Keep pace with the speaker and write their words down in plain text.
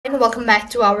Welcome back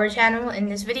to our channel. In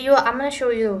this video, I'm going to show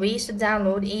you the ways to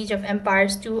download Age of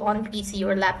Empires 2 on PC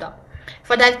or laptop.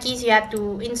 For that case, you have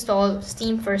to install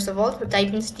Steam first of all. So type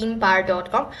in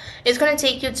steampower.com. It's going to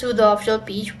take you to the official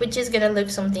page, which is going to look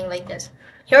something like this.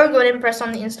 Here, go ahead and press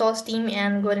on the install Steam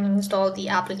and go ahead and install the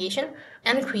application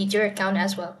and create your account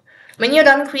as well. When you're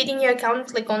done creating your account,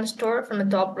 click on store from the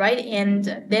top right,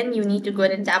 and then you need to go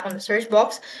ahead and tap on the search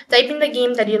box. Type in the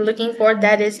game that you're looking for,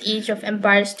 that is Age of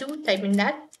Empires 2. Type in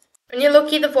that. When you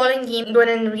locate the following game, go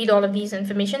ahead and read all of these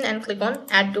information and click on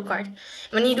add to cart.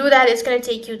 When you do that, it's going to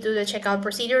take you to the checkout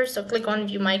procedure. So click on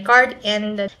view my cart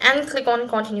and click on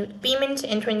continue the payment,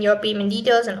 enter in your payment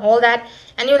details and all that,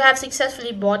 and you'll have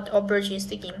successfully bought or purchased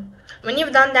the game. When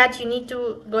you've done that, you need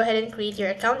to go ahead and create your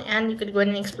account and you could go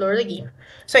ahead and explore the game.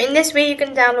 So in this way, you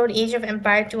can download Age of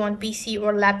Empire 2 on PC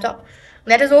or laptop.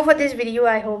 That is all for this video.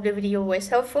 I hope the video was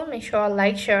helpful. Make sure to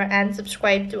like, share and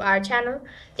subscribe to our channel.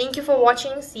 Thank you for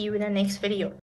watching. See you in the next video.